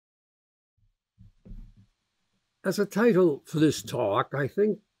As a title for this talk, I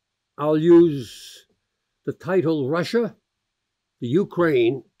think I'll use the title Russia, the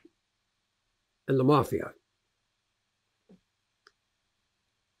Ukraine, and the Mafia.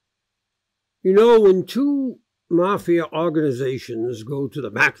 You know, when two mafia organizations go to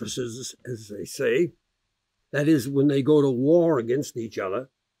the mattresses, as they say, that is, when they go to war against each other,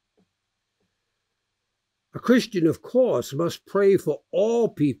 a Christian, of course, must pray for all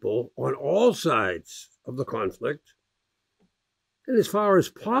people on all sides of the conflict, and as far as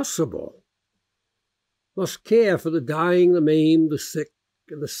possible, must care for the dying, the maimed, the sick,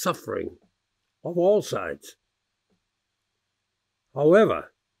 and the suffering of all sides.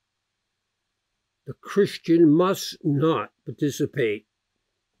 However, the Christian must not participate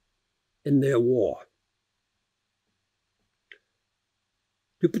in their war.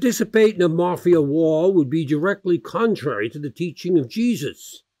 To participate in a mafia war would be directly contrary to the teaching of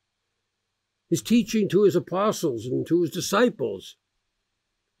Jesus, his teaching to his apostles and to his disciples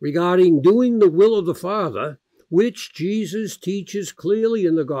regarding doing the will of the Father, which Jesus teaches clearly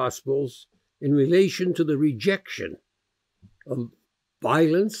in the Gospels in relation to the rejection of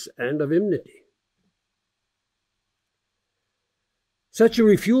violence and of enmity. Such a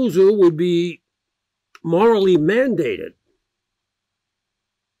refusal would be morally mandated,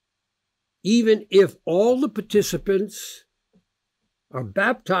 even if all the participants are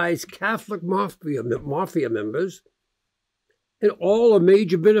baptized Catholic mafia members and all are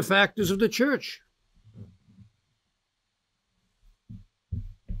major benefactors of the church.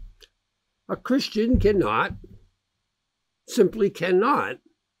 A Christian simply cannot,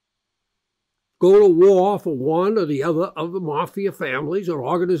 go to war for one or the other of the mafia families or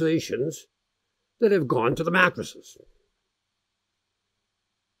organizations that have gone to the mattresses.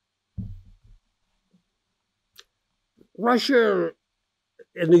 Russia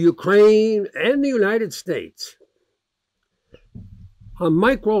and the Ukraine and the United States are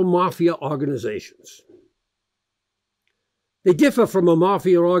micro-mafia organizations. They differ from a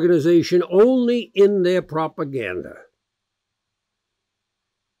mafia organization only in their propaganda,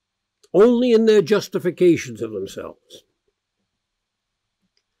 only in their justifications of themselves.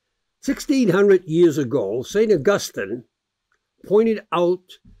 1,600 years ago, St. Augustine pointed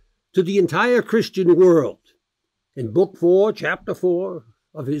out to the entire Christian world in Book 4, Chapter 4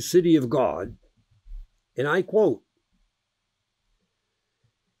 of his City of God, and I quote,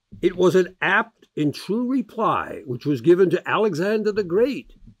 "It was an apt and true reply which was given to Alexander the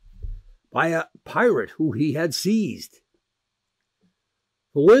Great by a pirate who he had seized.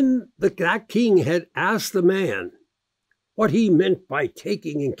 For when that king had asked the man what he meant by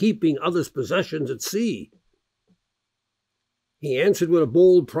taking and keeping others' possessions at sea, he answered with a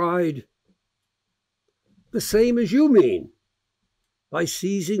bold pride, 'The same as you mean, by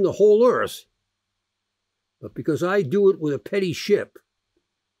seizing the whole earth. But because I do it with a petty ship,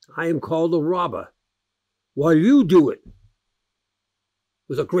 I am called a robber, while you do it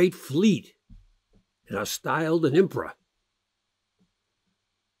with a great fleet and are styled an emperor.'"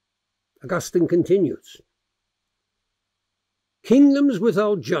 Augustine continues, "Kingdoms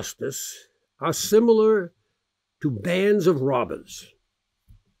without justice are similar to bands of robbers.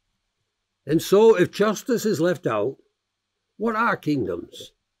 And so, if justice is left out, what are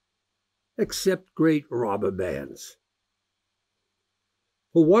kingdoms except great robber bands?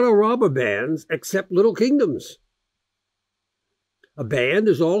 For what are robber bands except little kingdoms? A band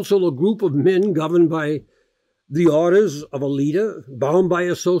is also a group of men governed by the orders of a leader, bound by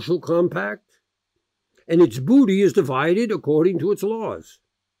a social compact, and its booty is divided according to its laws.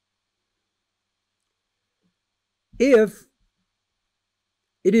 If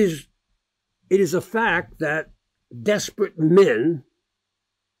it is a fact that desperate men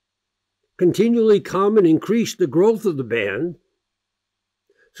continually come and increase the growth of the band,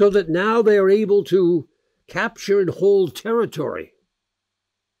 so that now they are able to capture and hold territory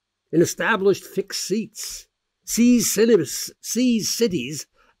and establish fixed seats, seize cities,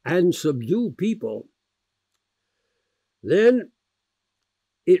 and subdue people, then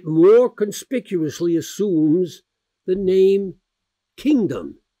it more conspicuously assumes the name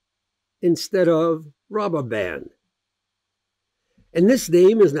kingdom instead of robber band. And this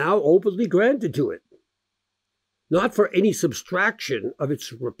name is now openly granted to it, not for any subtraction of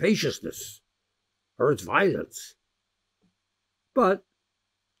its rapaciousness or its violence, but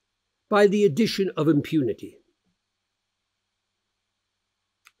by the addition of impunity.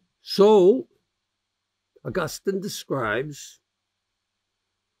 So, Augustine describes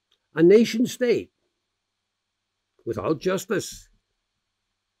a nation state without justice.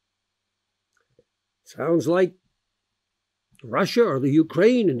 Sounds like Russia or the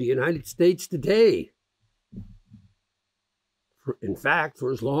Ukraine and the United States today. in fact,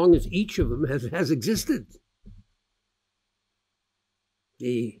 for as long as each of them has existed.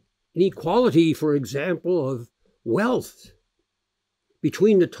 The inequality, for example, of wealth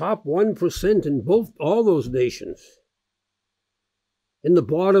between the top 1% in all those nations and the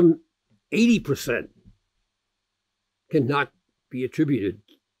bottom 80% cannot be attributed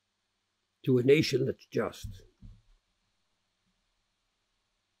to a nation that's just.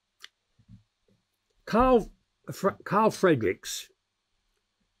 Carl Friedrichs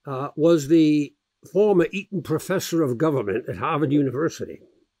was the former Eton professor of government at Harvard University.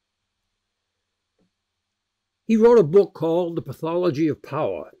 He wrote a book called The Pathology of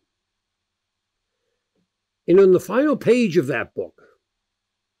Power. And on the final page of that book,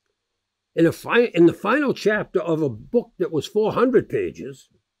 in the final chapter of a book that was 400 pages,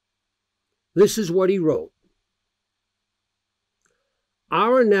 this is what he wrote.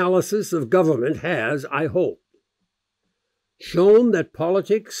 Our analysis of government has, I hope, shown that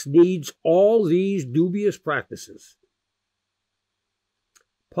politics needs all these dubious practices.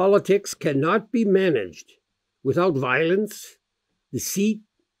 Politics cannot be managed without violence, deceit,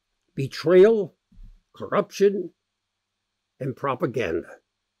 betrayal, corruption, and propaganda.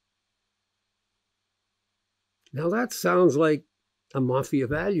 Now that sounds like a mafia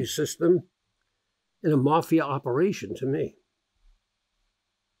value system and a mafia operation to me.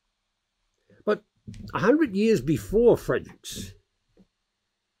 But 100 years before Friedrichs,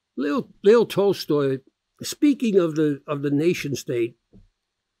 Leo Tolstoy, speaking of the nation state,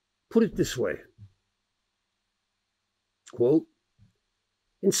 put it this way, quote,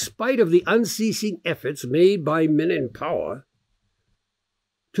 in spite of the unceasing efforts made by men in power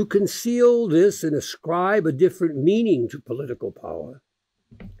to conceal this and ascribe a different meaning to political power,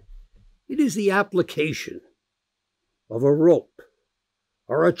 it is the application of a rope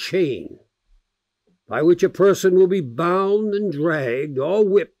or a chain by which a person will be bound and dragged or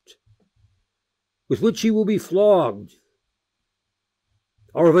whipped, with which he will be flogged,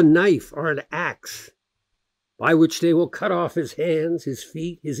 or of a knife or an axe, by which they will cut off his hands, his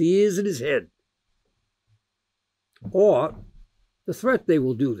feet, his ears, and his head. Or the threat they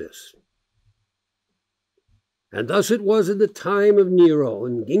will do this. And thus it was in the time of Nero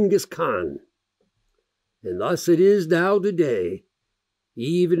and Genghis Khan, and thus it is now today,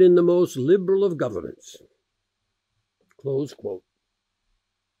 even in the most liberal of governments. Close quote.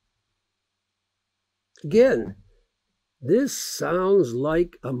 Again, this sounds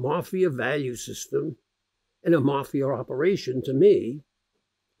like a mafia value system and a mafia operation to me,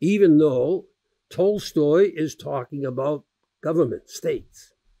 even though Tolstoy is talking about government,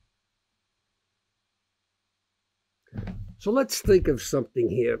 states. So let's think of something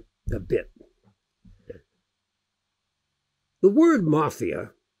here a bit. The word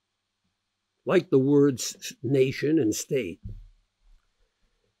mafia, like the words nation and state,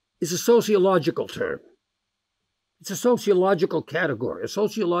 is a sociological term. It's a sociological category, a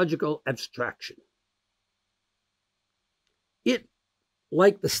sociological abstraction. It,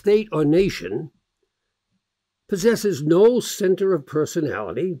 like the state or nation, possesses no center of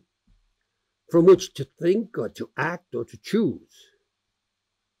personality from which to think or to act or to choose.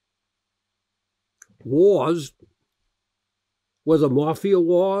 Wars, whether mafia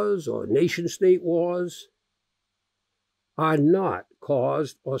wars or nation-state wars, are not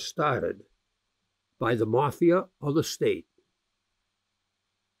caused or started by the mafia or the state,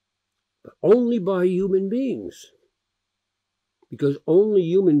 but only by human beings, because only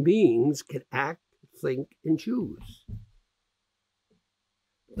human beings can act, think, and choose.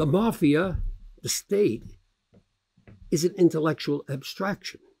 The mafia, the state, is an intellectual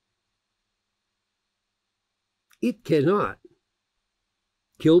abstraction. It cannot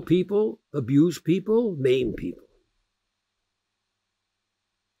kill people, abuse people, maim people.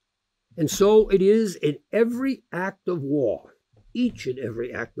 And so it is in every act of war, each and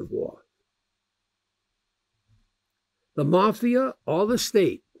every act of war. The mafia or the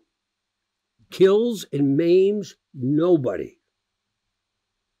state kills and maims nobody.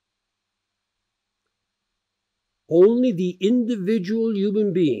 Only the individual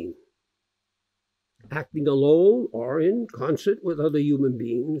human being, acting alone or in concert with other human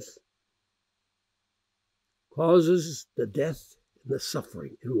beings, causes the death and the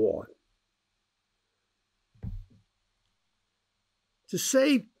suffering in war. To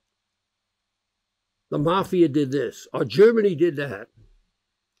say the mafia did this or Germany did that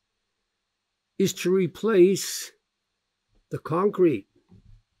is to replace the concrete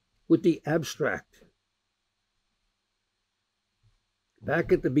with the abstract.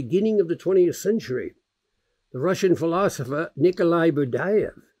 Back at the beginning of the 20th century, the Russian philosopher Nikolai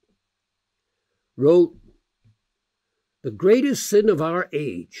Berdyaev wrote, The greatest sin of our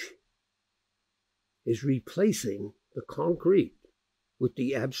age is replacing the concrete with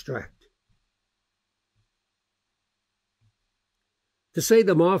the abstract. To say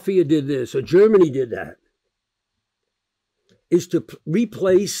the Mafia did this or Germany did that is to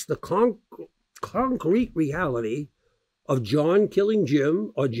replace the concrete reality of John killing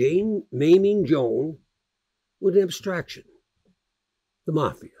Jim or Jane maiming Joan with an abstraction. The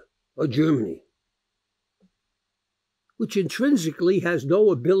Mafia or Germany, which intrinsically has no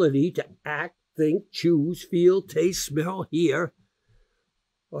ability to act, think, choose, feel, taste, smell, hear,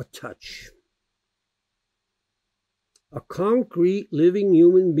 or touch. A concrete living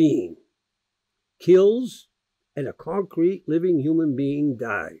human being kills, and a concrete living human being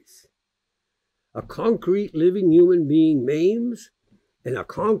dies. A concrete living human being maims, and a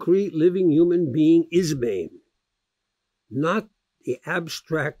concrete living human being is maimed. Not the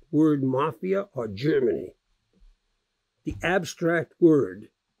abstract word Mafia or Germany. The abstract word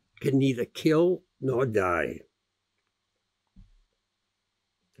can neither kill nor die.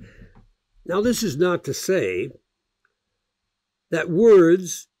 Now, this is not to say that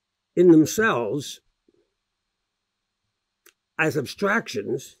words in themselves, as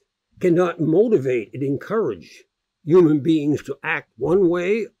abstractions, cannot motivate and encourage human beings to act one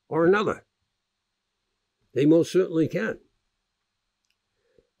way or another. They most certainly can.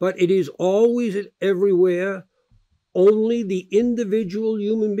 But it is always and everywhere only the individual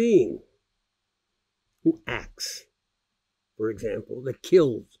human being who acts, for example, that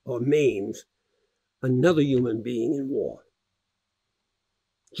kills or maims another human being in war.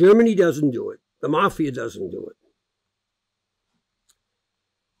 Germany doesn't do it. The Mafia doesn't do it.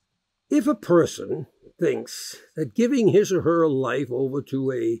 If a person thinks that giving his or her life over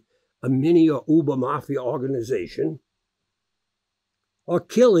to a mini or uber mafia organization, or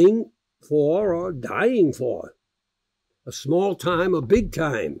killing for or dying for a small time or big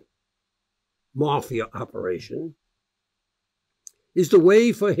time mafia operation, is the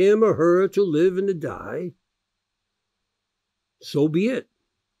way for him or her to live and to die, so be it.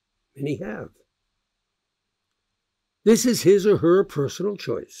 Many have. This is his or her personal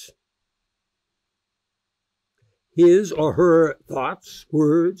choice. His or her thoughts,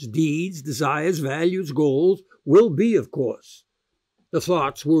 words, deeds, desires, values, goals will be, of course, the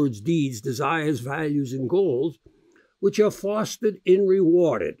thoughts, words, deeds, desires, values, and goals which are fostered and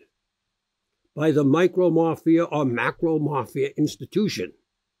rewarded by the micro-mafia or macro-mafia institution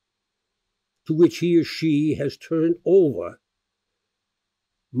to which he or she has turned over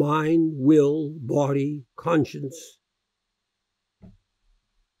mind, will, body, conscience,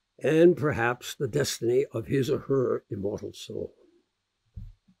 and perhaps the destiny of his or her immortal soul.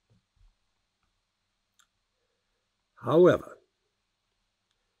 However,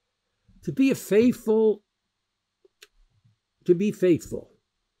 to be faithful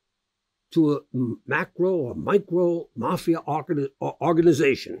to a macro or micro mafia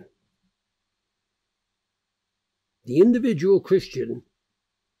organization, the individual Christian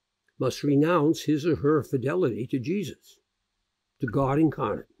must renounce his or her fidelity to Jesus, to God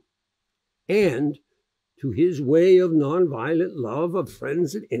incarnate, and to his way of nonviolent love of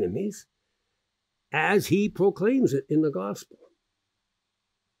friends and enemies as he proclaims it in the gospel.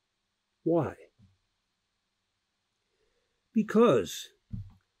 Why? Because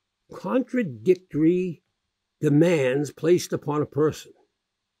contradictory demands placed upon a person,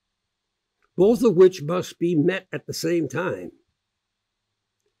 both of which must be met at the same time,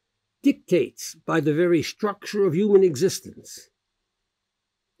 dictates by the very structure of human existence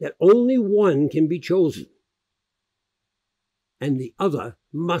that only one can be chosen and the other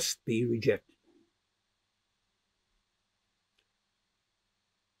must be rejected.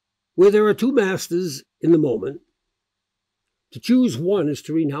 Where there are two masters in the moment, to choose one is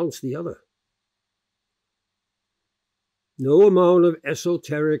to renounce the other. No amount of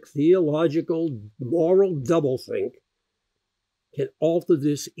esoteric, theological, moral doublethink can alter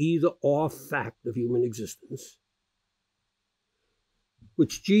this either-or fact of human existence,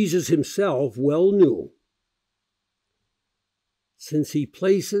 which Jesus himself well knew, since he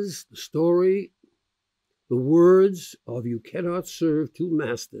places the story, the words of "you cannot serve two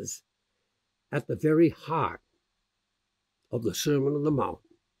masters" at the very heart of the Sermon on the Mount,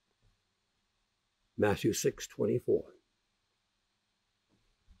 Matthew 6:24.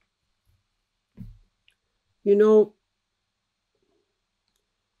 You know,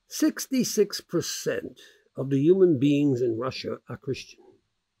 66% of the human beings in Russia are Christian.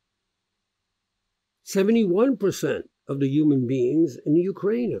 71% of the human beings in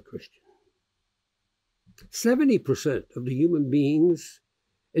Ukraine are Christian. 70% of the human beings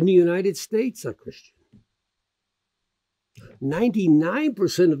in the United States are Christian.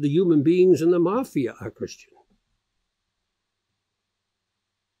 99% of the human beings in the Mafia are Christian.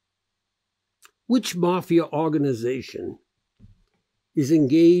 Which Mafia organization is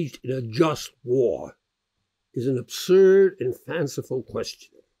engaged in a just war is an absurd and fanciful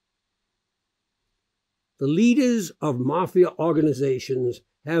question. The leaders of Mafia organizations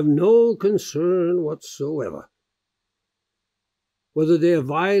have no concern whatsoever whether their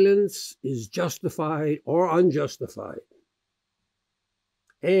violence is justified or unjustified,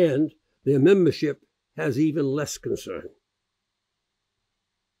 and their membership has even less concern.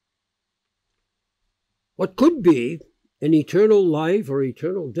 What could be an eternal life or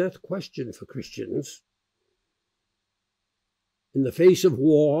eternal death question for Christians in the face of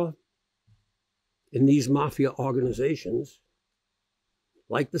war in these Mafia organizations,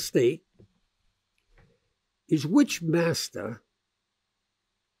 like the state, is which master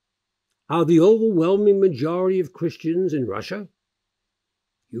are the overwhelming majority of Christians in Russia,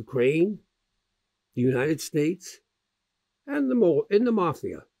 Ukraine, the United States, and in the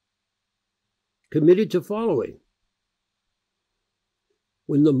Mafia committed to following,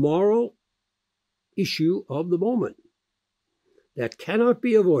 when the moral issue of the moment that cannot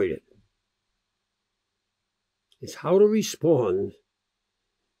be avoided is how to respond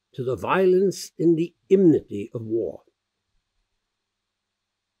to the violence and the enmity of war.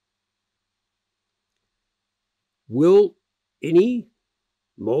 Will any,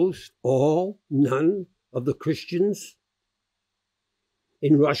 most, all, none of the Christians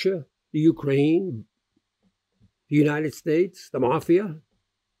in Russia, the Ukraine, the United States, the Mafia,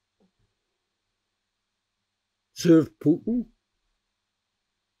 serve Putin,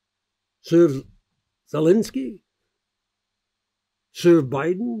 serve Zelensky, serve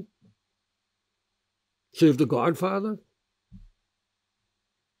Biden, serve the Godfather,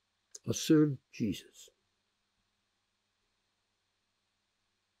 or serve Jesus?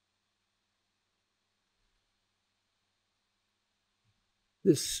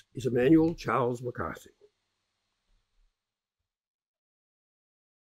 This is Emmanuel Charles McCarthy.